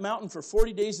on that mountain for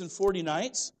 40 days and 40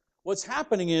 nights, what's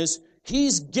happening is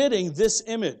he's getting this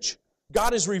image.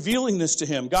 God is revealing this to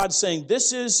him. God's saying,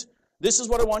 this is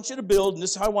what I want you to build, and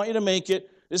this is how I want you to make it.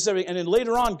 This is everything. And then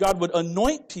later on, God would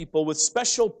anoint people with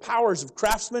special powers of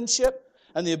craftsmanship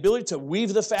and the ability to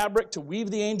weave the fabric, to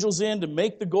weave the angels in, to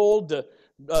make the gold, to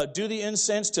do the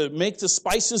incense, to make the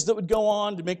spices that would go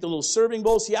on, to make the little serving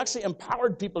bowls. He actually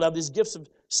empowered people to have these gifts of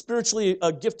spiritually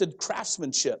gifted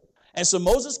craftsmanship. And so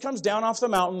Moses comes down off the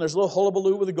mountain. There's a little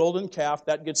hullabaloo with a golden calf.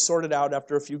 That gets sorted out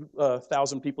after a few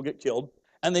thousand people get killed.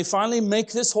 And they finally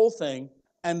make this whole thing,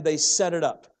 and they set it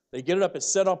up. They get it up. It's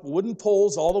set up wooden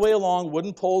poles all the way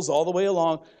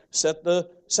along, set the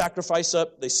sacrifice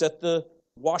up. They set the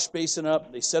wash basin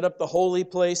up. They set up the holy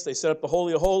place. They set up the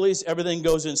Holy of Holies. Everything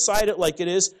goes inside it like it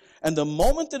is. And the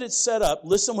moment that it's set up,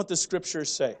 listen what the scriptures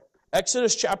say.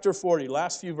 Exodus chapter 40,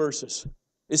 last few verses.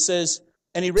 It says,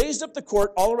 "And he raised up the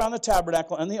court all around the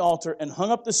tabernacle and the altar and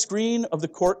hung up the screen of the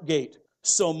court gate.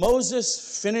 So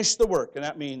Moses finished the work." And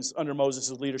that means under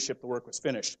Moses' leadership, the work was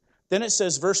finished. Then it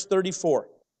says, verse 34,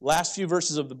 last few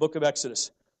verses of the book of Exodus.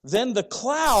 "Then the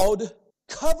cloud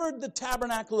covered the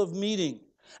tabernacle of meeting,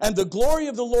 and the glory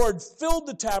of the Lord filled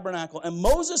the tabernacle. And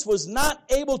Moses was not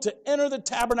able to enter the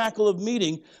tabernacle of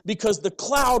meeting because the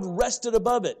cloud rested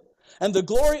above it. And the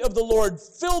glory of the Lord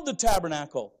filled the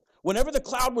tabernacle." Whenever the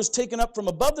cloud was taken up from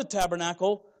above the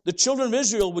tabernacle, the children of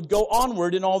Israel would go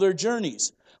onward in all their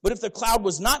journeys. But if the cloud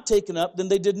was not taken up, then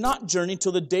they did not journey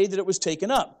till the day that it was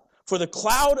taken up. For the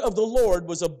cloud of the Lord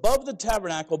was above the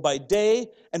tabernacle by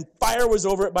day, and fire was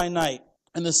over it by night,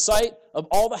 in the sight of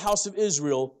all the house of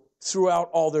Israel throughout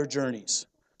all their journeys.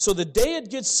 So the day it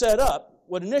gets set up,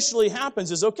 what initially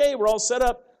happens is, okay, we're all set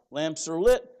up, lamps are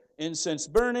lit, incense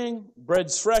burning,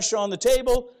 bread's fresh on the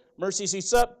table, mercy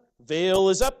seat's up, veil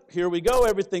is up, here we go,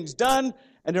 everything's done.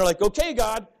 And they're like, okay,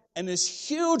 God. And this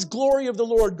huge glory of the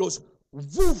Lord goes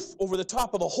woof over the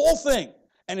top of the whole thing.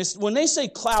 And it's, when they say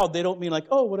cloud, they don't mean like,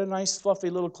 oh, what a nice fluffy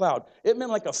little cloud. It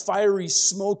meant like a fiery,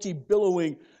 smoky,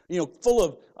 billowing, full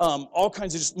of all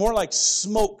kinds of just more like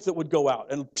smoke that would go out.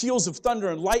 And peals of thunder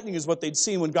and lightning is what they'd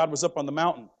seen when God was up on the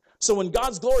mountain. So when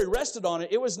God's glory rested on it,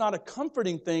 it was not a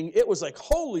comforting thing. It was like,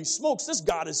 holy smokes, this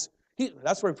God is,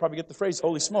 that's where we probably get the phrase,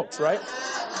 holy smokes, right?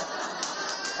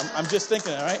 I'm just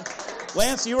thinking, all right?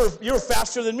 Lance, you were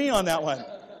faster than me on that one.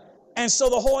 And so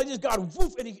the whole idea is God,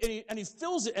 woof, and he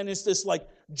fills it, and it's this like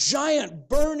giant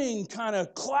burning kind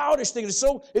of cloudish thing.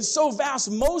 It's so vast,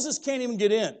 Moses can't even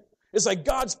get in. It's like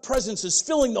God's presence is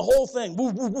filling the whole thing.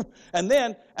 Woof, woof, woof. And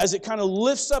then as it kind of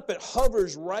lifts up, it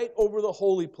hovers right over the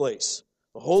holy place.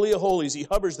 The Holy of Holies, he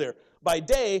hovers there. By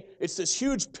day, it's this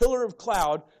huge pillar of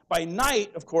cloud. By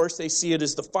night, of course, they see it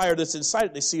as the fire that's inside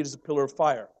it. They see it as a pillar of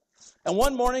fire. And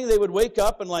one morning they would wake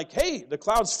up and like, hey, the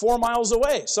cloud's 4 miles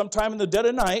away. Sometime in the dead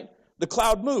of night, the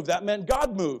cloud moved. That meant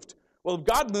God moved. Well, if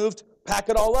God moved, pack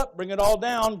it all up, bring it all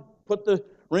down, put the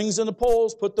rings in the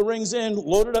poles, put the rings in,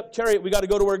 load it up, carry it. We got to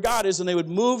go to where God is. And they would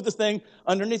move the thing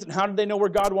underneath. And how did they know where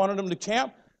God wanted them to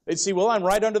camp? They'd see, well, I'm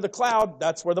right under the cloud.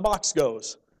 That's where the box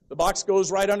goes. The box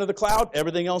goes right under the cloud.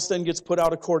 Everything else then gets put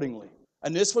out accordingly.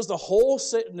 And this was the whole,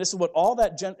 and this is what all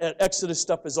that Exodus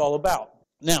stuff is all about.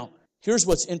 Now, here's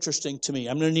what's interesting to me.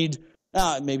 I'm going to need,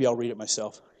 maybe I'll read it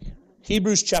myself.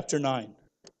 Hebrews chapter 9.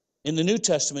 In the New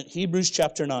Testament, Hebrews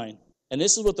chapter 9. And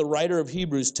this is what the writer of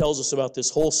Hebrews tells us about this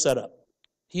whole setup.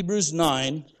 Hebrews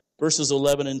 9, verses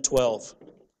 11 and 12.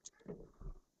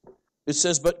 It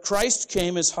says, "But Christ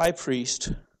came as high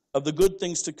priest of the good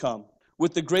things to come,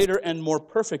 with the greater and more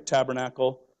perfect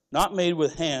tabernacle, not made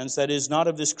with hands, that is, not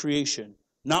of this creation,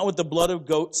 not with the blood of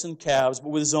goats and calves, but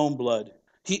with his own blood.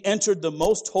 He entered the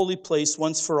most holy place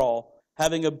once for all,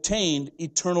 having obtained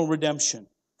eternal redemption.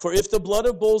 For if the blood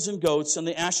of bulls and goats and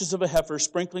the ashes of a heifer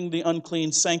sprinkling the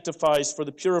unclean sanctifies for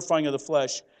the purifying of the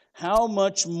flesh, how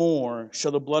much more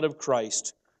shall the blood of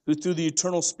Christ, who through the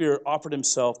eternal Spirit offered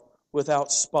himself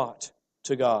without spot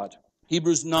to God?"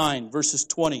 Hebrews 9, verses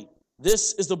 20.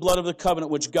 "This is the blood of the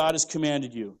covenant which God has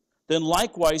commanded you. Then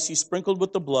likewise he sprinkled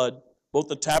with the blood both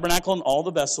the tabernacle and all the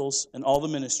vessels and all the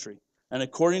ministry. And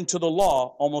according to the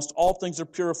law, almost all things are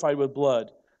purified with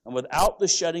blood. And without the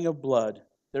shedding of blood,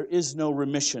 there is no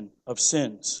remission of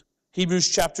sins." Hebrews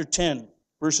chapter 10,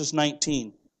 verses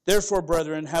 19. "Therefore,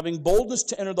 brethren, having boldness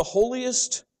to enter the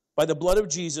holiest by the blood of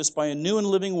Jesus, by a new and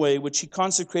living way, which he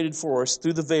consecrated for us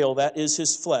through the veil, that is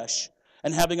his flesh,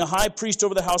 and having a high priest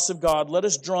over the house of God, let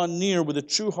us draw near with a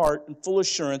true heart and full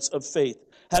assurance of faith,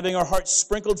 having our hearts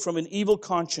sprinkled from an evil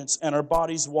conscience and our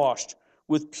bodies washed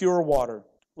with pure water.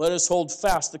 Let us hold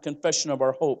fast the confession of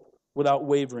our hope without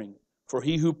wavering, for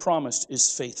he who promised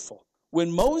is faithful."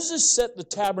 When Moses set the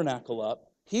tabernacle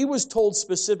up, he was told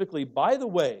specifically, by the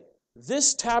way,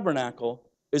 this tabernacle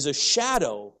is a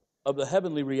shadow of the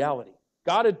heavenly reality.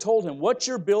 God had told him, what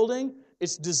you're building,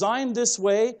 It's designed this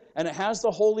way, and it has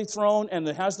the holy throne, and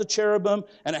it has the cherubim,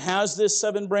 and it has this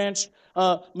 7-branch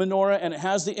menorah, and it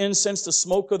has the incense, the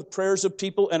smoke of the prayers of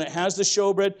people, and it has the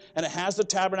showbread, and it has the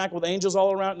tabernacle with angels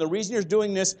all around. And the reason you're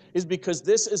doing this is because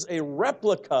this is a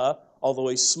replica, although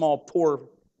a small, poor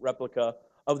replica,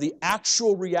 of the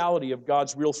actual reality of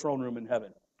God's real throne room in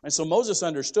heaven. And so Moses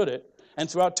understood it, and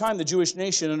throughout time the Jewish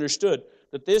nation understood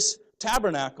that this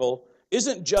tabernacle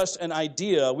isn't just an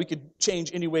idea we could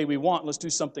change any way we want. Let's do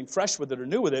something fresh with it or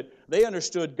new with it. They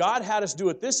understood God had us do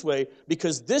it this way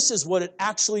because this is what it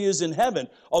actually is in heaven.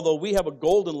 Although we have a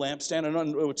golden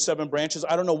lampstand with 7 branches,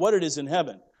 I don't know what it is in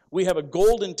heaven. We have a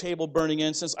golden table burning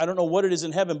incense. I don't know what it is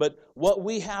in heaven, but what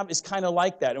we have is kind of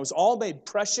like that. It was all made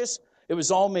precious. It was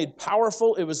all made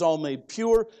powerful. It was all made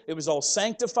pure. It was all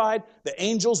sanctified. The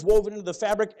angels woven into the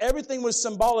fabric. Everything was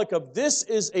symbolic of this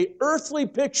is an earthly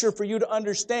picture for you to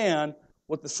understand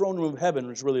what the throne room of heaven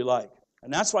was really like.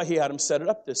 And that's why he had him set it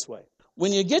up this way.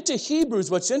 When you get to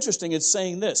Hebrews, what's interesting is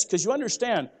saying this, because you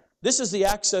understand this is the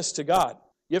access to God.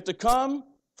 You have to come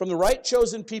from the right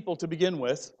chosen people to begin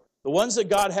with, the ones that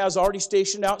God has already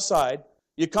stationed outside.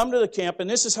 You come to the camp, and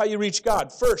this is how you reach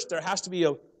God. First, there has to be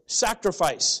a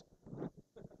sacrifice.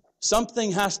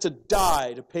 Something has to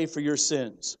die to pay for your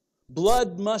sins.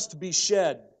 Blood must be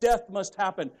shed. Death must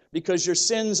happen because your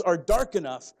sins are dark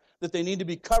enough that they need to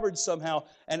be covered somehow.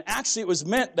 And actually it was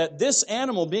meant that this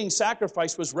animal being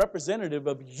sacrificed was representative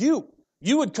of you.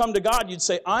 You would come to God, you'd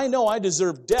say, I know I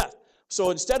deserve death.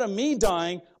 So instead of me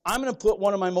dying, I'm going to put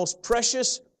one of my most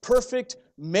precious, perfect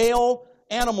male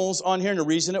animals on here. And the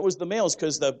reason it was the males,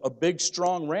 because a big,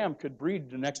 strong ram could breed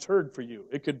the next herd for you.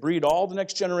 It could breed all the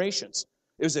next generations.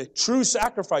 It was a true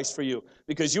sacrifice for you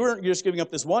because you weren't just giving up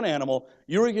this one animal.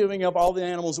 You were giving up all the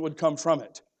animals that would come from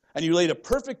it. And you laid a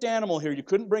perfect animal here. You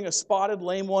couldn't bring a spotted,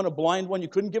 lame one, a blind one. You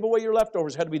couldn't give away your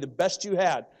leftovers. It had to be the best you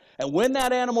had. And when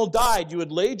that animal died, you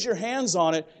had laid your hands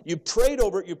on it. You prayed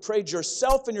over it. You prayed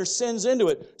yourself and your sins into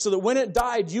it so that when it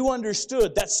died, you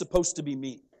understood that's supposed to be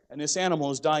me. And this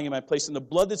animal is dying in my place. And the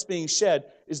blood that's being shed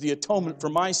is the atonement for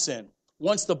my sin.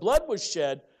 Once the blood was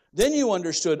shed, then you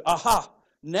understood, aha,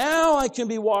 now I can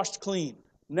be washed clean.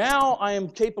 Now I am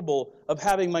capable of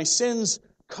having my sins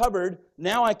covered.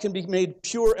 Now I can be made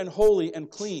pure and holy and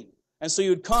clean. And so you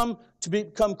would come to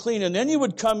become clean. And then you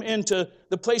would come into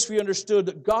the place where you understood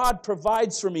that God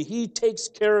provides for me. He takes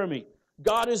care of me.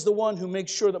 God is the one who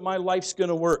makes sure that my life's going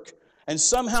to work. And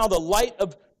somehow the light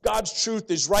of God's truth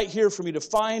is right here for me to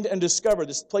find and discover.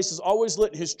 This place is always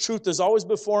lit. His truth is always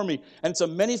before me. And it's a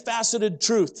many-faceted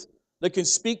truth that can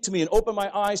speak to me and open my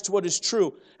eyes to what is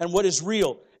true and what is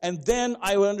real. And then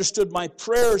I understood my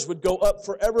prayers would go up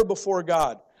forever before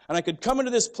God. And I could come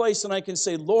into this place and I can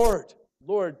say, Lord,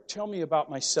 tell me about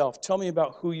myself. Tell me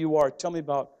about who you are. Tell me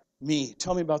about me.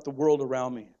 Tell me about the world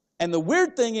around me. And the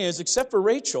weird thing is, except for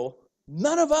Rachel,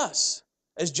 none of us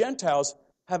as Gentiles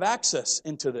have access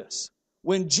into this.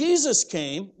 When Jesus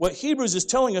came, what Hebrews is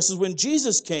telling us is when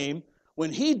Jesus came,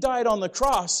 when he died on the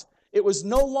cross, it was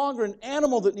no longer an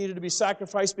animal that needed to be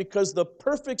sacrificed because the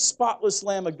perfect, spotless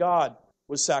Lamb of God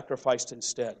was sacrificed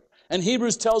instead. And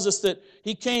Hebrews tells us that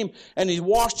he came and he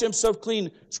washed himself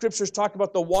clean. Scriptures talk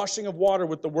about the washing of water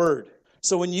with the Word.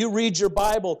 So when you read your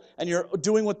Bible and you're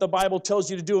doing what the Bible tells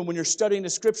you to do, and when you're studying the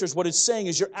Scriptures, what it's saying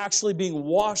is you're actually being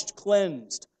washed,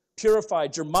 cleansed,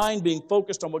 purified, your mind being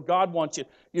focused on what God wants you.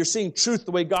 You're seeing truth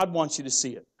the way God wants you to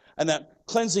see it. And that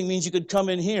cleansing means you could come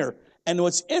in here. And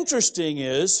what's interesting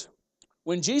is,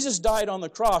 when Jesus died on the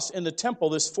cross in the temple,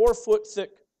 this 4-foot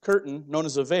thick curtain known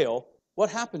as a veil, what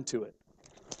happened to it?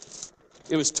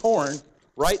 It was torn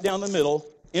right down the middle.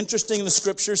 Interesting, the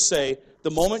Scriptures say,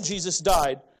 the moment Jesus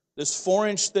died, this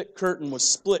 4-inch thick curtain was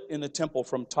split in the temple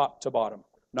from top to bottom.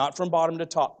 Not from bottom to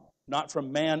top. Not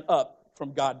from man up,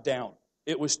 from God down.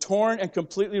 It was torn and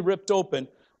completely ripped open.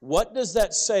 What does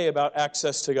that say about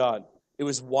access to God? It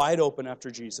was wide open after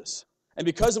Jesus. And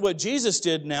because of what Jesus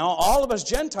did now, all of us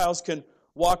Gentiles can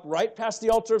walk right past the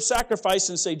altar of sacrifice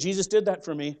and say, Jesus did that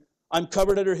for me. I'm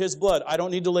covered under his blood. I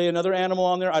don't need to lay another animal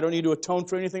on there. I don't need to atone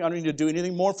for anything. I don't need to do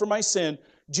anything more for my sin.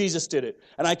 Jesus did it.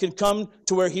 And I can come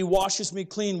to where he washes me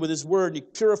clean with his word. And he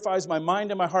purifies my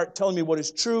mind and my heart, telling me what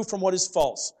is true from what is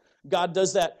false. God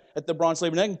does that at the bronze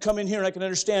laver. And I can come in here and I can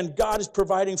understand God is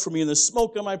providing for me. And the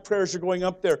smoke of my prayers are going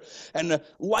up there. And the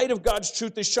light of God's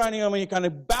truth is shining on me. You kind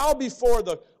of bow before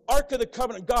the Ark of the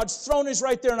Covenant. God's throne is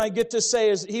right there. And I get to say,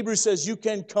 as Hebrews says, you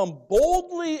can come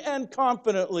boldly and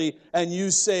confidently. And you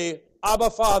say, Abba,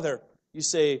 Father. You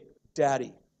say,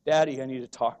 Daddy. Daddy, I need to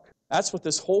talk. That's what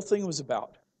this whole thing was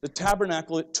about. The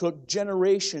tabernacle, it took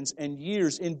generations and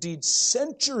years, indeed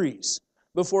centuries,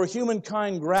 before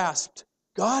humankind grasped,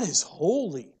 God is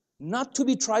holy. not to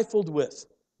be trifled with,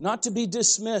 not to be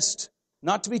dismissed,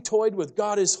 not to be toyed with.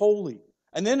 God is holy.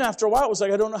 And then after a while, it was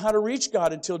like, I don't know how to reach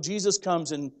God until Jesus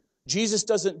comes. And Jesus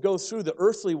doesn't go through the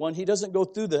earthly one. He doesn't go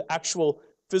through the actual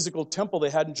physical temple they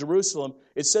had in Jerusalem.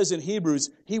 It says in Hebrews,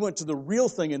 he went to the real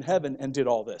thing in heaven and did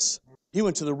all this. He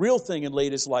went to the real thing and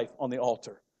laid his life on the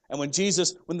altar. And when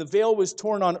the veil was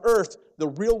torn on earth, the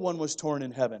real one was torn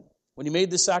in heaven. When he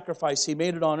made the sacrifice, he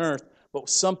made it on earth, but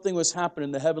something was happening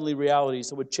in the heavenly realities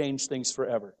that would change things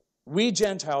forever. We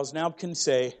Gentiles now can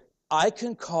say, I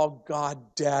can call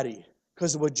God Daddy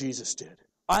because of what Jesus did.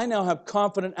 I now have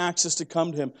confident access to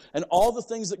come to him. And all the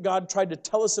things that God tried to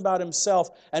tell us about himself,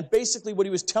 and basically what he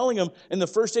was telling them in the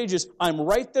first age is, I'm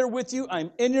right there with you,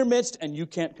 I'm in your midst, and you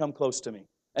can't come close to me.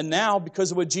 And now,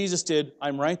 because of what Jesus did,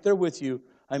 I'm right there with you,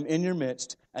 I'm in your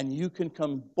midst, and you can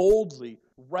come boldly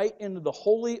right into the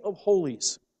Holy of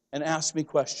Holies and ask me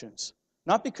questions.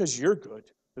 Not because you're good,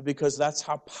 but because that's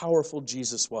how powerful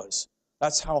Jesus was.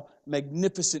 That's how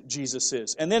magnificent Jesus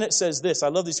is. And then it says this. I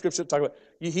love these scriptures that talk about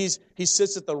he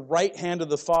sits at the right hand of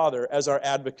the Father as our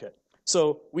advocate.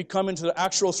 So we come into the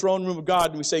actual throne room of God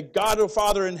and we say, God, our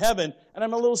Father in heaven. And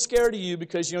I'm a little scared of you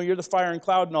because, you're the fire and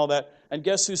cloud and all that. And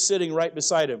guess who's sitting right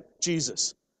beside him?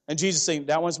 Jesus. And Jesus saying,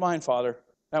 that one's mine, Father.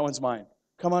 That one's mine.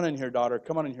 Come on in here, daughter.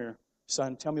 Come on in here.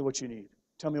 Son, tell me what you need.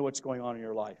 Tell me what's going on in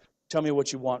your life. Tell me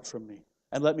what you want from me.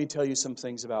 And let me tell you some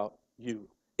things about you.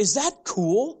 Is that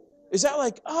cool? Is that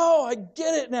like, oh, I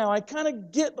get it now. I kind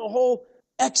of get the whole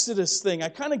Exodus thing. I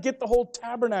kind of get the whole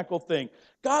tabernacle thing.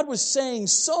 God was saying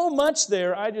so much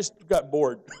there, I just got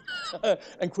bored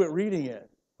and quit reading it.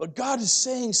 But God is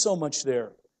saying so much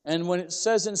there. And when it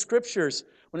says in Scriptures,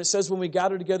 when we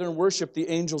gather together and worship, the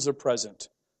angels are present.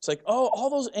 It's like, oh, all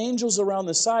those angels around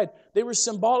the side, they were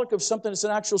symbolic of something that's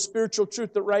an actual spiritual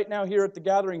truth that right now here at the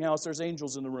gathering house, there's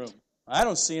angels in the room. I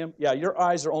don't see them. Yeah, your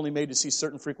eyes are only made to see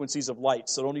certain frequencies of light,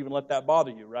 so don't even let that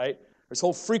bother you, right? There's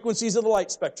whole frequencies of the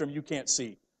light spectrum you can't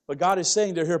see. But God is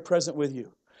saying they're here present with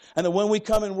you. And that when we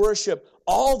come and worship,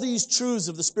 all these truths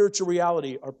of the spiritual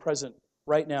reality are present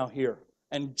right now here.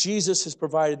 And Jesus has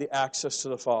provided the access to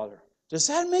the Father. Does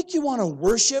that make you want to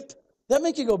worship? Does that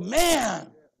make you go,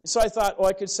 man? So I thought,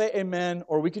 I could say amen,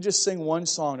 or we could just sing one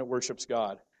song that worships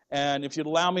God. And if you'd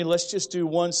allow me, let's just do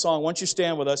one song. Why don't you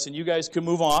stand with us and you guys can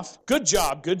move off. Good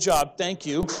job. Thank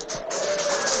you.